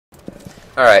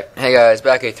Alright, hey guys,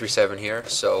 back 837 here.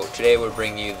 So today we're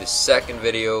bringing you the second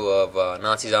video of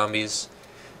Nazi zombies.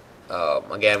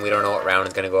 Again, we don't know what round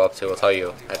it's going to go up to. We'll tell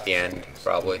you at the end,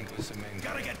 probably.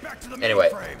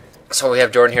 Anyway, so we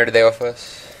have Jordan here today with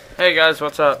us. Hey guys,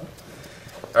 what's up?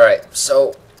 Alright,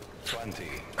 so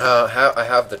I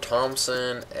have the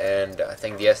Thompson and I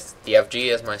think the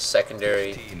FG as my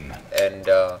secondary. And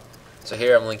so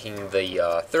here I'm linking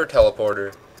the third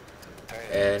teleporter.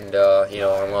 And,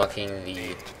 unlocking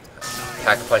the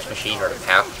pack-a-punch machine, or the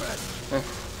PAP.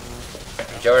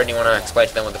 Jordan, you want to explain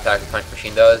to them what the pack-a-punch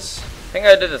machine does? I think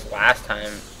I did this last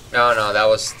time. No, that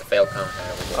was the failed count.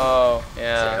 Oh,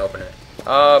 yeah. So you can open it.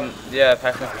 Yeah,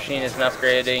 pack-a-punch machine is an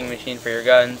upgrading machine for your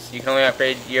guns. You can only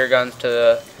upgrade your guns to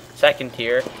the second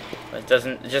tier. It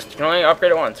doesn't, you can only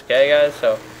upgrade it once, okay guys?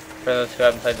 So, for those who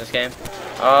haven't played this game.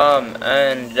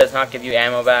 And it does not give you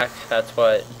ammo back. That's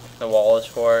what the wall is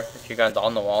for, if your gun's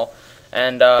on the wall.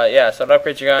 And yeah, so it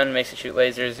upgrades your gun, makes it shoot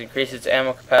lasers, increases its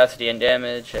ammo capacity and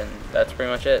damage, and that's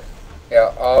pretty much it.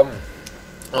 Yeah,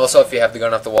 also if you have the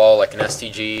gun off the wall, like an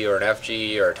STG or an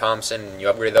FG or a Thompson, and you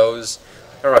upgrade those,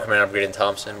 I don't recommend upgrading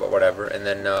Thompson, but whatever. And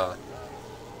then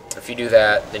if you do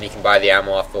that, then you can buy the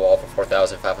ammo off the wall for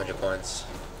 4,500 points.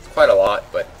 It's quite a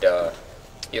lot, but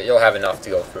you'll have enough to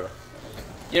go through.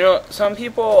 You know, some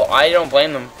people, I don't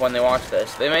blame them when they watch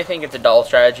this. They may think it's a dull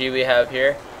strategy we have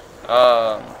here,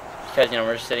 because,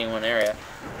 we're just sitting in one area.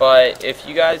 But if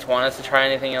you guys want us to try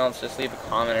anything else, just leave a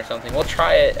comment or something. We'll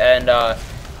try it, and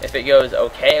if it goes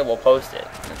okay, we'll post it.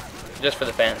 Just for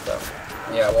the fans, though.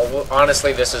 Yeah, well,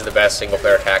 honestly, this is the best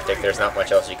single-player tactic. There's not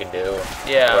much else you can do.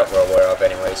 Yeah. What we're aware of,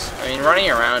 anyways. I mean,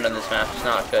 running around on this map is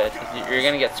not good. You're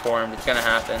going to get swarmed. It's going to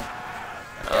happen.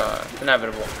 It's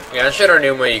inevitable. Yeah, on Shedder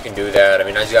you can do that. I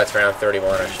mean, I just got to round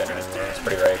 31 on Shedder. It's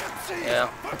pretty great. Yeah,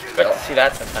 expect to see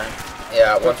that sometime.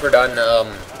 Yeah, once we're done,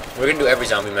 we're going to do every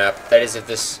zombie map. That is if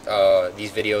these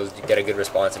videos get a good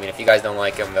response. I mean, if you guys don't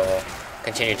like them, then we'll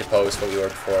continue to post what we were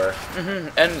before.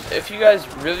 And if you guys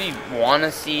really want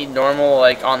to see normal,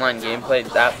 online gameplay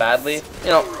that badly,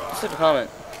 just leave a comment.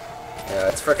 Yeah,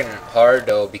 it's freaking hard,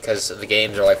 though, because the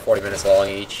games are, 40 minutes long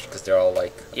each, because they're all,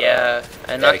 yeah,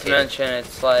 and dedicated. Not to mention,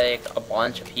 it's, a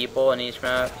bunch of people in each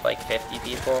map, 50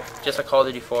 people, just like Call of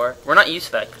Duty 4. We're not used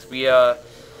to that, because we,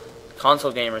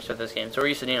 console gamers with this game, so we're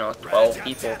used to, 12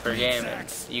 people per game, and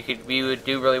we would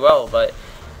do really well, but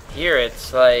here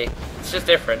it's, it's just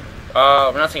different.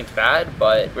 We're not saying it's bad,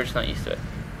 but we're just not used to it.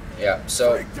 Yeah,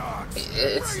 so,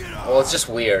 it's just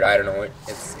weird, I don't know,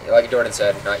 it's, like Jordan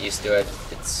said, not used to it,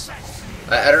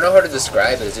 I don't know how to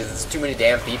describe it. There's too many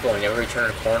damn people, and whenever you turn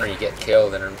a corner, you get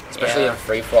killed, and especially in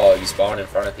free-for-all, you spawn in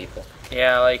front of people.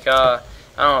 Yeah, I don't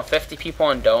know, 50 people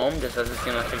on Dome just doesn't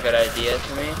seem like a good idea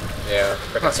to me. Yeah,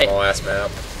 freaking small-ass map.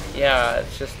 Yeah,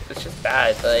 it's just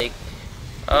bad. The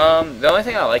only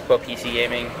thing I like about PC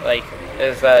gaming,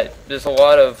 is that there's a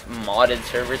lot of modded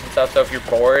servers and stuff, so if you're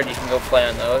bored, you can go play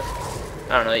on those.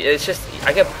 I don't know, it's just,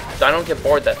 I don't get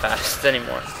bored that fast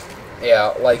anymore.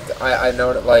 Yeah, I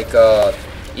know that,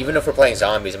 even if we're playing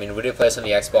zombies, I mean, we do play this on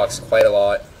the Xbox quite a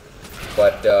lot,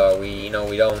 but, we're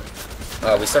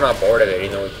still not bored of it,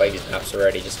 even though we play these maps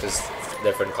already, just because it's a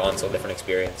different console, different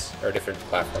experience, or different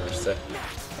platform, I should say.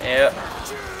 Yeah.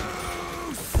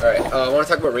 Alright, I want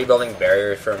to talk about rebuilding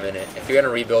barriers for a minute. If you're going to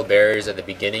rebuild barriers at the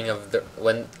beginning of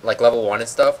level 1 and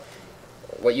stuff,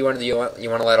 what you want to do, you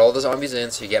want to let all the zombies in,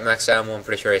 so you get max ammo. I'm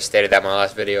pretty sure I stated that in my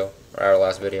last video, or our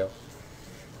last video.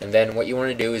 And then what you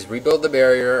want to do is rebuild the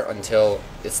barrier until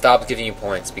it stops giving you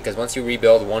points. Because once you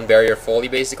rebuild one barrier fully,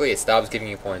 basically, it stops giving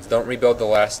you points. Don't rebuild the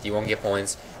rest, you won't get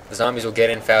points. The zombies will get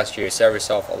in faster, you save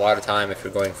yourself a lot of time if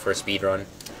you're going for a speed run.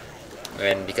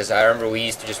 And because I remember we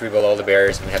used to just rebuild all the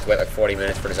barriers and we had to wait 40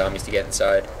 minutes for the zombies to get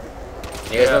inside.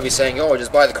 And you guys might be saying, oh,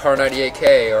 just buy the Car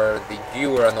 98K or the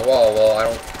viewer on the wall. Well, I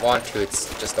don't want to, it's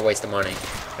just a waste of money.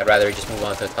 I'd rather just move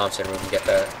on to the Thompson room and get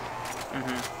that.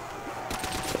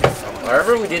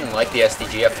 However, we didn't like the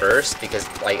STG at first because,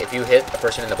 if you hit a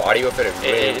person in the body with it,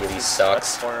 it really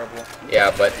sucks. That's horrible.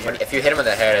 Yeah, but if you hit him in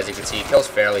the head, as you can see, he kills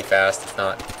fairly fast. It's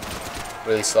not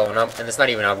really slowing up, and it's not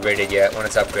even upgraded yet. When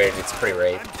it's upgraded, it's pretty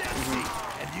great.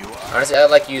 Honestly, I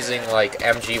like using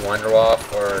MG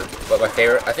Wonderwolf, but I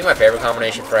think my favorite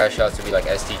combination for headshots would be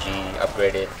STG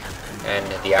upgraded and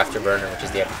the Afterburner, which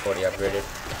is the MP40 upgraded.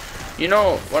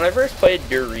 When I first played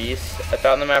Riese, I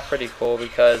found the map pretty cool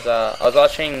because I was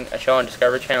watching a show on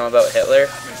Discovery Channel about Hitler,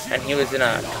 and he was in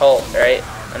a cult, right?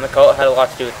 And the cult had a lot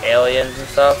to do with aliens and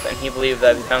stuff, and he believed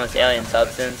that if he found this alien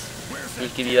substance, he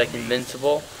could be,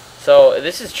 invincible. So,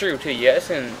 this is true, too. You guys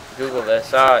can Google this.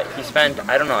 He spent,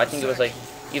 I don't know, I think it was,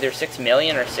 either $6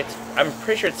 million or I'm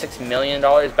pretty sure it's $6 million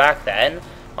back then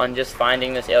on just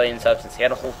finding this alien substance. He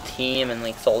had a whole team and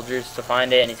like soldiers to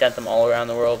find it, and he sent them all around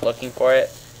the world looking for it.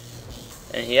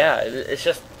 And yeah, it's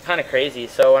just kind of crazy.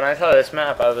 So when I saw this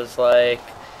map, I was like,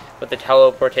 with the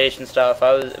teleportation stuff,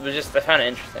 I found it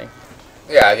interesting.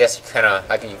 Yeah, I guess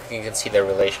you can see the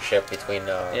relationship between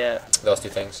those two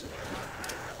things.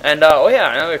 And oh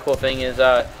yeah, another cool thing is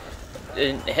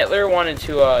Hitler wanted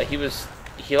to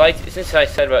he liked, since I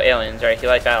said about aliens, right? He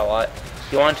liked that a lot.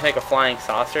 He wanted to make a flying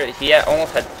saucer. He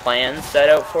almost had plans set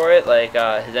out for it. Like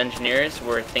his engineers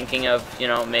were thinking of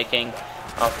making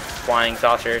a flying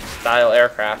saucer style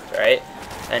aircraft, right?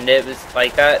 And it was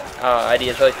like that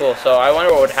idea is really cool. So I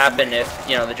wonder what would happen if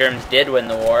the Germans did win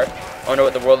the war. I wonder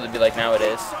what the world would be like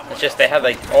nowadays. It's just they had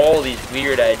like all these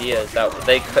weird ideas that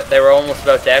they were almost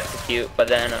about to execute, but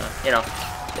then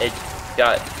they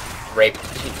got raped.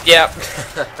 Yeah,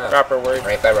 proper word.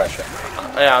 Raped by Russia.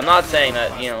 Yeah, I'm not saying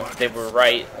that they were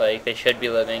right. Like they should be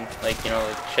living. Like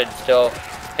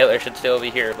Hitler should still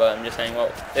be here. But I'm just saying,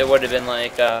 well, it would have been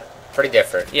like pretty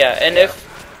different. Yeah, and if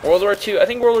World War II, I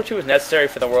think World War II was necessary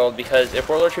for the world, because if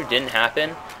World War II didn't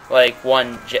happen, like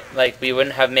we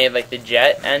wouldn't have made like the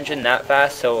jet engine that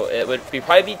fast, so we'd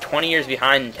probably be 20 years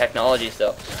behind in technology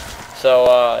still.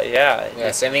 So yeah.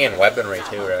 Yeah, same thing in weaponry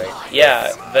too, right?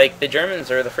 Yeah, like the Germans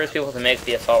are the first people to make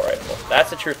the assault rifle.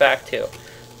 That's a true fact too.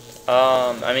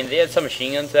 I mean, they had some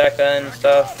machine guns back then and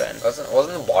stuff. And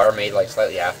wasn't the bar made like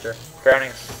slightly after?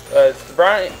 Browning.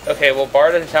 Browning. Okay, well,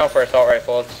 bar doesn't count for assault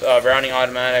rifle. It's Browning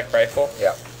automatic rifle.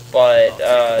 Yeah. But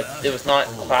it was not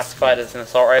classified as an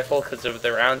assault rifle because of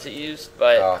the rounds it used.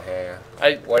 But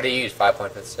yeah. What did you use?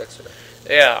 5.56 or?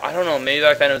 Yeah, I don't know. Maybe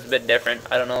back then it was a bit different.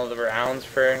 I don't know the rounds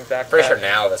for exact. Pretty sure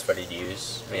now that's what he'd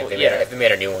use. I mean, if they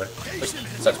made a new one, which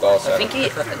sucks balls. I think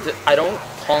I don't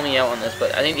call me out on this,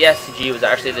 but I think the SCG was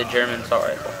actually the German assault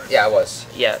rifle. Yeah, it was.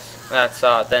 Yes, that's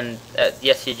then the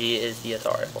SCG is the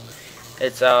assault rifle.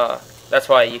 It's that's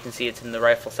why you can see it's in the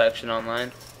rifle section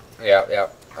online. Yeah, yeah.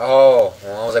 Oh,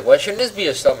 well, I was like, why shouldn't this be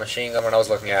a submachine gun when I was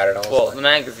looking at it? Well, like, the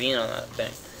magazine on that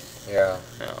thing. Yeah.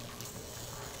 Yeah.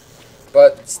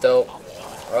 But still,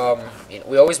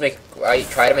 we always I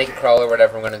try to make a crawler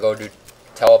whenever I'm going to go do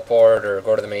teleport or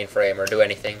go to the mainframe or do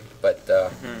anything. But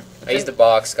I used the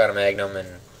box, got a magnum, and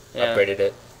upgraded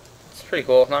it. It's pretty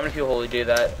cool. Not many people really do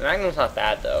that. The magnum's not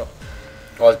bad, though.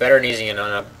 Well, it's better than using an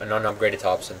unupgraded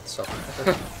Thompson, so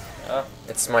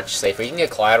it's much safer. You can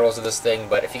get collaterals with this thing,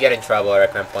 but if you get in trouble, I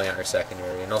recommend pulling out your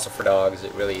secondary. And also for dogs,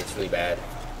 it's really bad,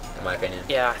 in my opinion.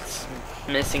 Yeah, it's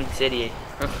missing city.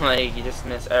 Like, you just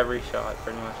miss every shot,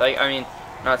 pretty much. Like, I mean,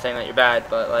 I'm not saying that you're bad,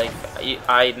 but like,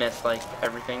 I miss like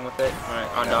everything with it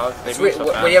on dogs.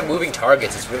 When you have moving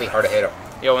targets, it's really hard to hit them.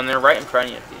 Yo, when they're right in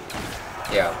front of you.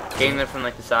 Yeah. Getting them from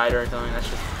like the side or something, that's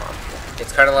just impossible.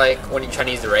 It's kind of like when you're trying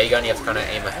to use the ray gun, you have to kind of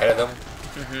aim ahead of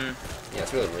them. Yeah,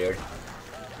 it's really weird.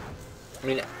 I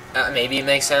mean, maybe it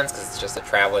makes sense because it's just a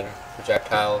traveling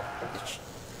projectile,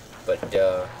 but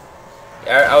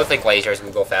I would think lasers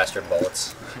would go faster than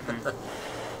bullets,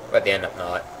 but they end up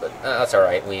not. But that's all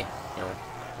right. We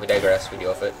digress. We deal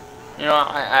with it.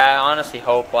 I honestly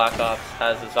hope Black Ops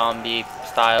has a zombie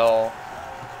style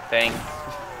thing.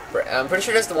 I'm pretty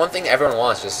sure that's the one thing everyone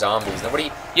wants, just zombies.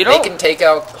 Nobody. They can take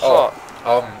out.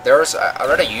 I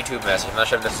read a YouTube message. I'm not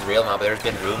sure if this is real now, but there's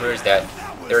been rumors that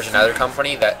there's another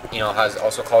company that has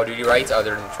also Call of Duty rights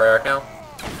other than Treyarch now.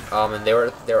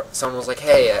 And someone was like,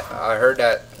 hey, I heard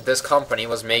that this company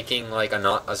was making like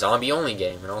a zombie only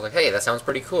game, and I was like, hey, that sounds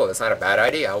pretty cool. That's not a bad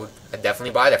idea. I'd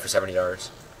definitely buy that for $70.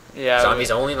 Yeah.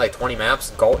 Zombies only, like 20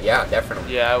 maps. Go. Yeah,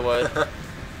 definitely. Yeah, I would.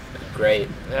 Great.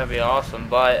 That'd be awesome,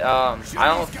 but I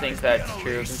don't think that's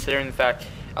true, considering the fact,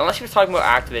 unless he was talking about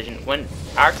Activision. When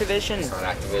Activision... It's not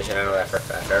Activision, I know that for a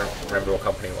fact. I don't remember what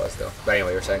company it was, though. But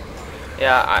anyway, you were saying?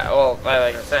 Yeah, like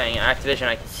I was saying, Activision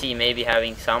I could see maybe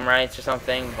having some rights or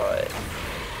something, but,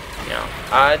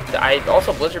 I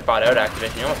also, Blizzard bought out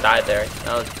Activision. You almost died there.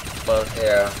 That was close.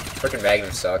 Yeah, freaking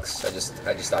Magnum sucks. I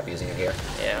just stopped using it here.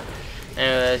 Yeah.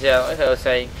 Anyways, yeah, like I was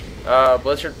saying,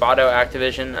 Blizzard bought out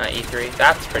Activision at E3.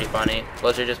 That's pretty funny.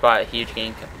 Blizzard just bought a huge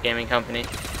gaming company.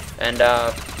 And,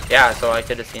 yeah, so I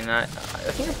could have seen that.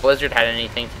 I think if Blizzard had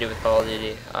anything to do with Call of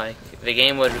Duty, the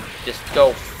game would just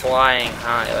go flying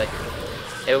high. Like,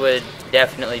 it would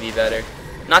definitely be better.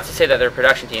 Not to say that they're a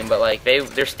production team, but, like,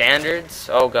 their standards,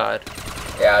 oh god.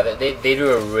 Yeah, they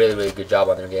do a really, really good job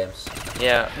on their games.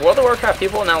 Yeah, World of Warcraft,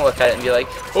 people now look at it and be like,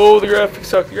 oh, the graphics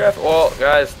suck, Well,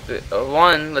 guys,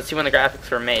 let's see when the graphics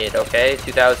were made, okay?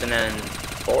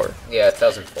 2004? Yeah,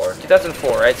 2004.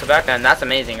 2004, right? So back then, that's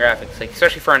amazing graphics, like,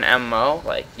 especially for an MMO.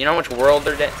 Like, you know how much world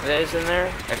there is in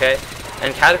there, okay?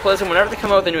 And Cataclysm, whenever they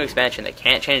come out with a new expansion, they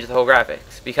can't change the whole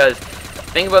graphics, because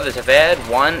think about this. If they had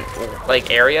one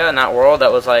like area in that world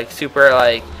that was like super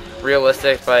like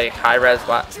realistic, like high res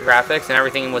graphics and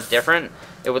everything was different,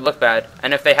 it would look bad.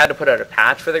 And if they had to put out a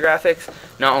patch for the graphics,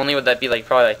 not only would that be like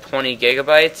probably like 20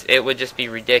 gigabytes, it would just be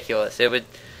ridiculous.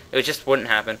 It just wouldn't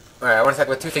happen. Alright, I want to talk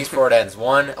about two things before it ends.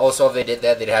 One, also if they did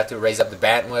that, they'd have to raise up the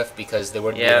bandwidth because there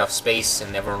wouldn't be enough space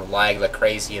and everyone would lag like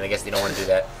crazy, and I guess they don't want to do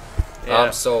that. Yeah.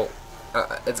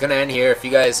 It's going to end here. If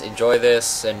you guys enjoy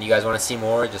this and you guys want to see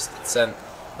more, just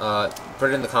put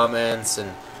it in the comments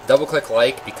and double click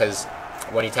like, because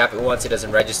when you tap it once it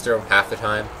doesn't register half the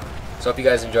time. So hope you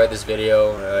guys enjoyed this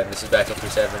video, and this is Battlefield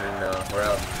 37, and we're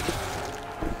out.